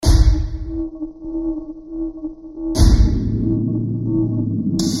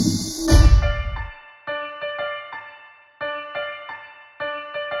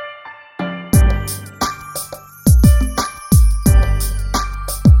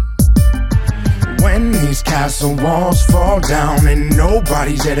When these castle walls fall down and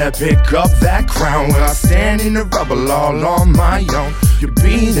nobody's there to pick up that crown, will I stand in the rubble all on my own? You'll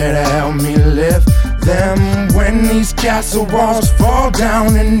be there to help me lift them. When these castle walls fall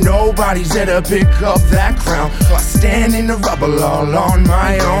down and nobody's there to pick up that crown, will I stand in the rubble all on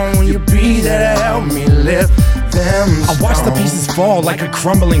my own? You'll be there to help me lift them. I watched the pieces fall like a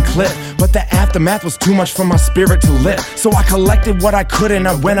crumbling cliff, but the aftermath was too much for my spirit to lift. So I collected what I could and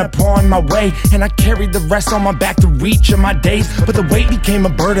I went upon my way, and I carried the rest on my back to reach of my days. But the weight became a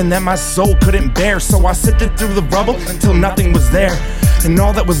burden that my soul couldn't bear, so I sifted through the rubble until nothing was there. And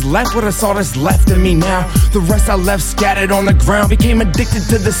all that was left was all that's left of me now. The rest I left scattered on the ground, became addicted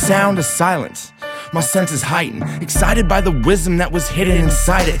to the sound of silence. My senses heightened, excited by the wisdom that was hidden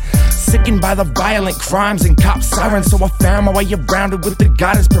inside it, sickened by the violent crimes and cop sirens. So I found my way around it with the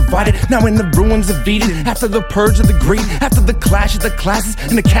goddess provided. Now in the ruins of Eden, after the purge of the greed, after the clash of the classes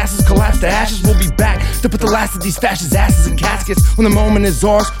and the castles collapse to ashes, we'll be back to put the last of these fascist asses in caskets. When the moment is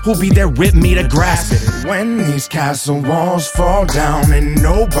ours, who'll be there with me to grasp it? When these castle walls fall down and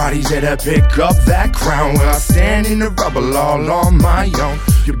nobody's there to pick up that crown, will I stand in the rubble all on my own?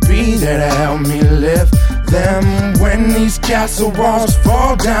 You'll be there to help me lift them. When these castle walls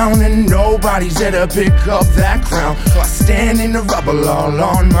fall down and nobody's there to pick up that crown, will I stand in the rubble all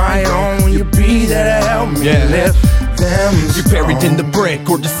on my own? You'll be there to help me lift them. You're buried in the brick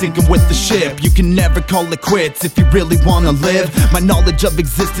or just sinking with the ship. You can never call it quits if you really wanna live. My knowledge of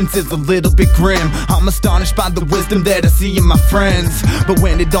existence is a little bit grim. I'm astonished by the wisdom that I see in my friends. But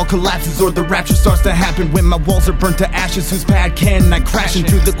when it all collapses or the rapture starts to happen, when my walls are burnt to ashes, whose path can I crash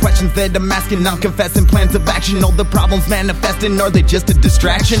into? The questions that I'm asking, I'm confessing plans of action. All the problems manifesting, are they just a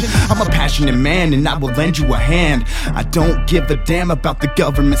distraction? I'm a passionate man and I will lend you a hand. I don't give a damn about the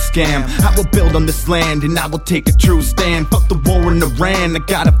government scam. I will build on this land and I will take a true stand. Fuck the war in Iran, I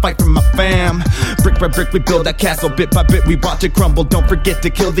gotta fight for my fam. Brick by brick we build that castle, bit by bit we watch it crumble. Don't forget to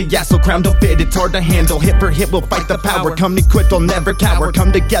kill the asshole, crown don't fit, it's hard to handle. Hit for hit we'll fight the power, come to quit, they'll never cower.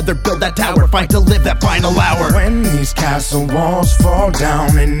 Come together, build that tower, fight to live that final hour. When these castle walls fall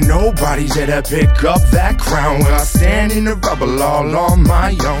down and nobody's there to pick up that crown, will I stand in the rubble all on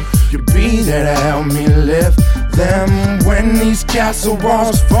my own? You'll be there to help me lift them. When these castle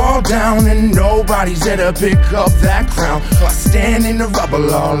walls fall down and nobody's there to pick up that crown, will I stand in the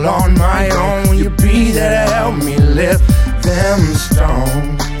rubble all on my own? You'll be there to help me lift them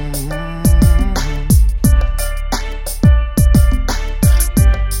stones.